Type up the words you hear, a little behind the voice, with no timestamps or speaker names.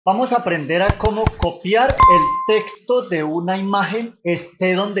Vamos a aprender a cómo copiar el texto de una imagen,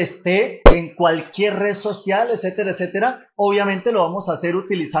 esté donde esté, en cualquier red social, etcétera, etcétera. Obviamente lo vamos a hacer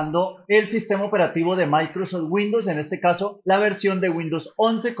utilizando el sistema operativo de Microsoft Windows, en este caso la versión de Windows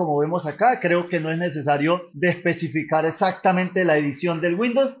 11, como vemos acá. Creo que no es necesario de especificar exactamente la edición del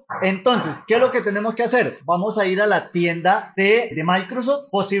Windows. Entonces, ¿qué es lo que tenemos que hacer? Vamos a ir a la tienda de Microsoft.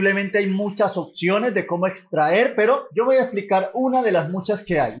 Posiblemente hay muchas opciones de cómo extraer, pero yo voy a explicar una de las muchas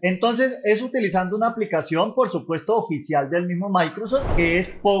que hay. Entonces es utilizando una aplicación, por supuesto, oficial del mismo Microsoft, que es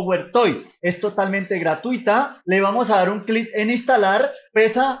PowerToys. Es totalmente gratuita. Le vamos a dar un clic en instalar.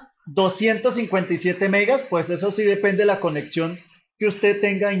 Pesa 257 megas, pues eso sí depende de la conexión que usted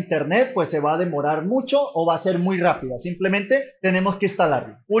tenga a internet, pues se va a demorar mucho o va a ser muy rápida. Simplemente tenemos que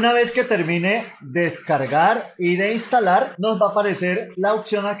instalarlo. Una vez que termine de descargar y de instalar, nos va a aparecer la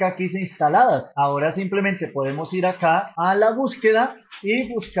opción acá que dice instaladas. Ahora simplemente podemos ir acá a la búsqueda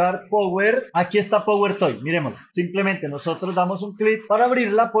y buscar Power. Aquí está PowerToy. Miremos, simplemente nosotros damos un clic para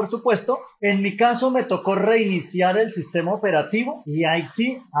abrirla, por supuesto. En mi caso me tocó reiniciar el sistema operativo y ahí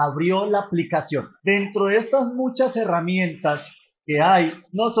sí abrió la aplicación. Dentro de estas muchas herramientas que hay,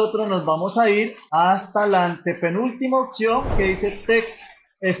 nosotros nos vamos a ir hasta la antepenúltima opción que dice Text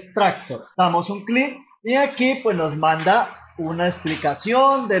Extractor. Damos un clic y aquí pues nos manda una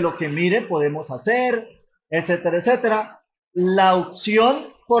explicación de lo que podemos hacer, etcétera, etcétera. La opción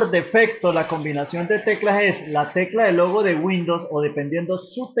por defecto, la combinación de teclas es la tecla del logo de Windows o dependiendo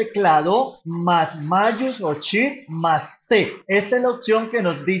su teclado más mayús o shift más T. Esta es la opción que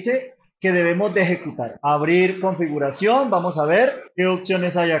nos dice que debemos de ejecutar. Abrir configuración, vamos a ver qué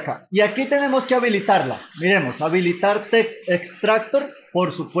opciones hay acá. Y aquí tenemos que habilitarla. Miremos, habilitar Text Extractor,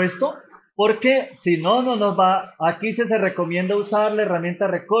 por supuesto, porque si no, no nos va. Aquí se recomienda usar la herramienta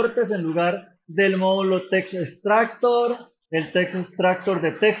recortes en lugar del módulo Text Extractor. El Text Extractor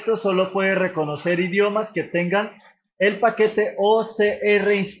de texto solo puede reconocer idiomas que tengan el paquete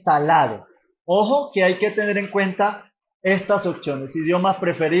OCR instalado. Ojo que hay que tener en cuenta estas opciones. Idiomas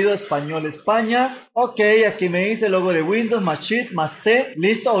preferidos, español, España. Ok, aquí me dice logo de Windows, más Shift, más T.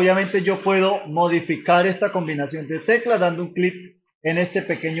 Listo, obviamente yo puedo modificar esta combinación de teclas dando un clic en este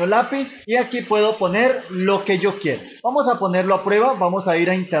pequeño lápiz. Y aquí puedo poner lo que yo quiero. Vamos a ponerlo a prueba. Vamos a ir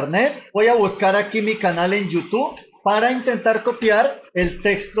a internet. Voy a buscar aquí mi canal en YouTube para intentar copiar el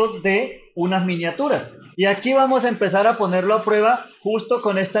texto de unas miniaturas. Y aquí vamos a empezar a ponerlo a prueba justo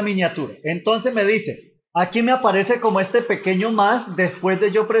con esta miniatura. Entonces me dice... Aquí me aparece como este pequeño más después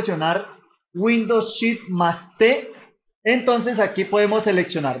de yo presionar Windows Shift más T. Entonces aquí podemos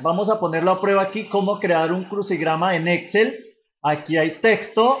seleccionar. Vamos a ponerlo a prueba aquí, cómo crear un crucigrama en Excel. Aquí hay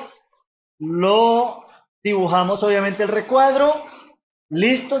texto. Lo dibujamos obviamente el recuadro.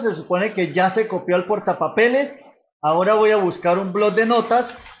 Listo, se supone que ya se copió al portapapeles. Ahora voy a buscar un bloc de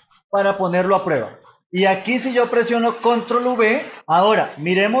notas para ponerlo a prueba. Y aquí si yo presiono Control V, ahora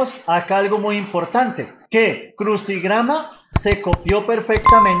miremos acá algo muy importante, que crucigrama se copió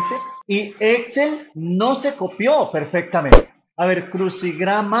perfectamente y Excel no se copió perfectamente. A ver,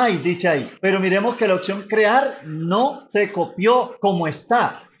 crucigrama y dice ahí, pero miremos que la opción crear no se copió como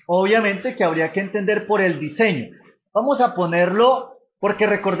está. Obviamente que habría que entender por el diseño. Vamos a ponerlo, porque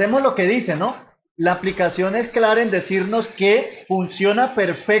recordemos lo que dice, ¿no? La aplicación es clara en decirnos que funciona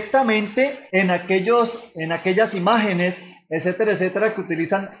perfectamente en aquellas imágenes, etcétera, etcétera, que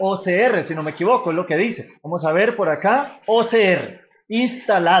utilizan OCR, si no me equivoco, es lo que dice. Vamos a ver por acá, OCR,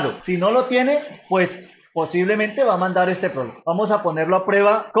 instalado. Si no lo tiene, pues posiblemente va a mandar este problema. Vamos a ponerlo a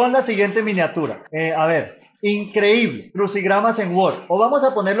prueba con la siguiente miniatura. A ver, Increíble, crucigramas en Word. O vamos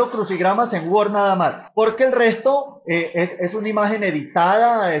a ponerlo crucigramas en Word nada más, porque el resto es una imagen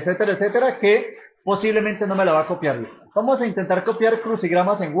editada, etcétera, etcétera, que posiblemente no me la va a copiar. Vamos a intentar copiar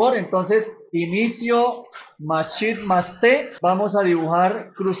crucigramas en Word. Entonces, inicio más Shift más T. Vamos a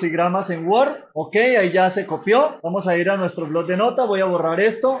dibujar crucigramas en Word. Ok, ahí ya se copió. Vamos a ir a nuestro bloc de notas. Voy a borrar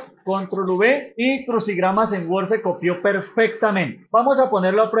esto. Control V. Y crucigramas en Word se copió perfectamente. Vamos a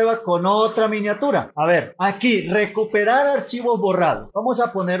ponerlo a prueba con otra miniatura. A ver, aquí, recuperar archivos borrados. Vamos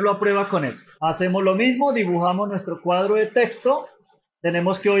a ponerlo a prueba con eso. Hacemos lo mismo. Dibujamos nuestro cuadro de texto.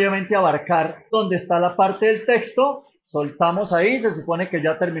 Tenemos que obviamente abarcar donde está la parte del texto. Soltamos ahí, se supone que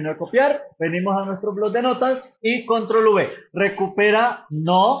ya terminó de copiar. Venimos a nuestro bloc de notas y Control V. Recupera,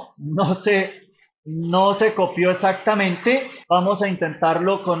 no se copió exactamente. Vamos a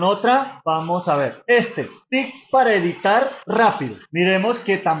intentarlo con otra. Vamos a ver. Tips para editar rápido. Miremos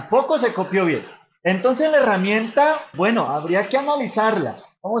que tampoco se copió bien. Entonces la herramienta, bueno, habría que analizarla.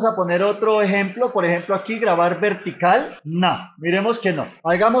 Vamos a poner otro ejemplo, por ejemplo aquí grabar vertical, no, miremos que no.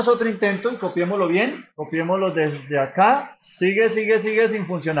 Hagamos otro intento y copiémoslo bien, copiémoslo desde acá, sigue sin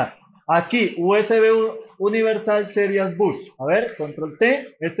funcionar. Aquí, USB Universal Serial Bus. A ver, control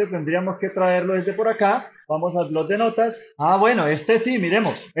T. Este tendríamos que traerlo desde por acá. Vamos al blog de notas. Ah, bueno, este sí,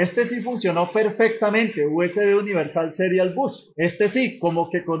 miremos. Este sí funcionó perfectamente. USB Universal Serial Bus. Este sí, como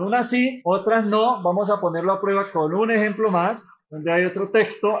que con unas sí, otras no. Vamos a ponerlo a prueba con un ejemplo más, donde hay otro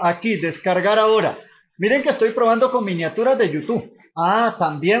texto. Aquí, descargar ahora. Miren que estoy probando con miniaturas de YouTube. Ah,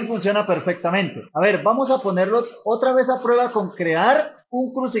 también funciona perfectamente. A ver, vamos a ponerlo otra vez a prueba con crear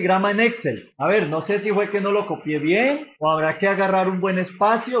un crucigrama en Excel. A ver, no sé si fue que no lo copié bien o habrá que agarrar un buen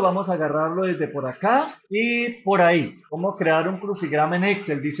espacio. Vamos a agarrarlo desde por acá y por ahí. ¿Cómo crear un crucigrama en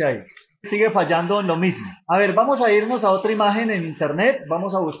Excel? Dice ahí. Sigue fallando en lo mismo. A ver, vamos a irnos a otra imagen en internet.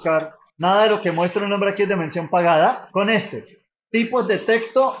 Vamos a buscar nada de lo que muestra el nombre aquí es de mención pagada. Con este. Tipos de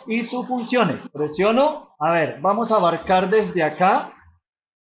texto y sus funciones. Presiono. A ver, vamos a abarcar desde acá.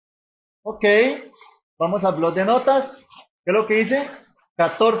 Ok. Vamos al blog de notas. ¿Qué es lo que dice?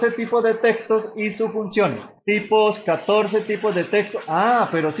 14 tipos de textos y sus funciones. Tipos, 14 tipos de texto. Ah,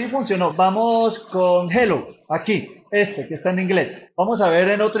 pero sí funcionó. Vamos con hello. Aquí, este que está en inglés. Vamos a ver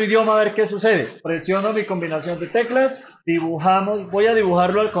en otro idioma a ver qué sucede. Presiono mi combinación de teclas. Dibujamos. Voy a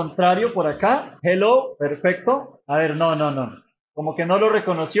dibujarlo al contrario por acá. Hello. Perfecto. A ver, no. Como que no lo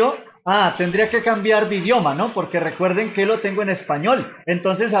reconoció. Ah, tendría que cambiar de idioma, ¿no? Porque recuerden que lo tengo en español.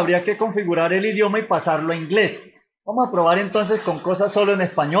 Entonces habría que configurar el idioma y pasarlo a inglés. Vamos a probar entonces con cosas solo en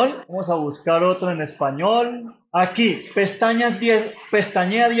español. Vamos a buscar otro en español. Aquí, pestañea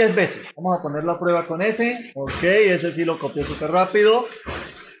 10 veces. Vamos a ponerlo a prueba con ese. Ok, ese sí lo copié súper rápido.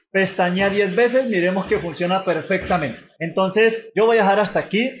 Pestañea 10 veces, miremos que funciona perfectamente. Entonces, yo voy a dejar hasta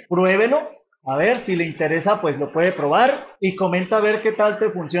aquí. Pruébelo. A ver, si le interesa, pues lo puede probar y comenta a ver qué tal te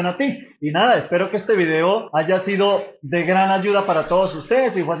funciona a ti. Y nada, espero que este video haya sido de gran ayuda para todos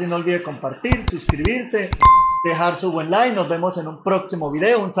ustedes. Si fue así, no olvide compartir, suscribirse, dejar su buen like. Nos vemos en un próximo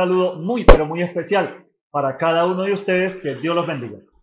video. Un saludo muy, pero muy especial para cada uno de ustedes. Que Dios los bendiga.